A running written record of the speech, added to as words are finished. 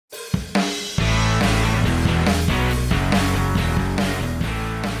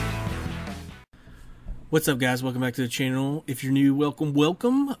What's up, guys? Welcome back to the channel. If you're new,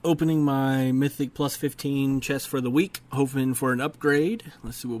 welcome. Opening my Mythic plus 15 chest for the week, hoping for an upgrade.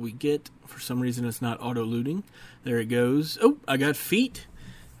 Let's see what we get. For some reason, it's not auto-looting. There it goes. Oh, I got feet.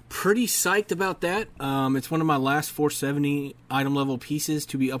 Pretty psyched about that. It's one of my last 470 item level pieces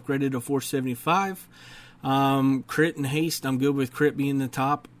to be upgraded to 475. Crit and haste, I'm good with crit being the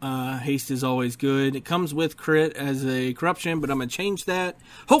top. Haste is always good. It comes with crit as a corruption, but I'm going to change that.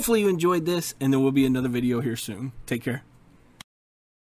 Hopefully you enjoyed this, and there will be another video here soon. Take care.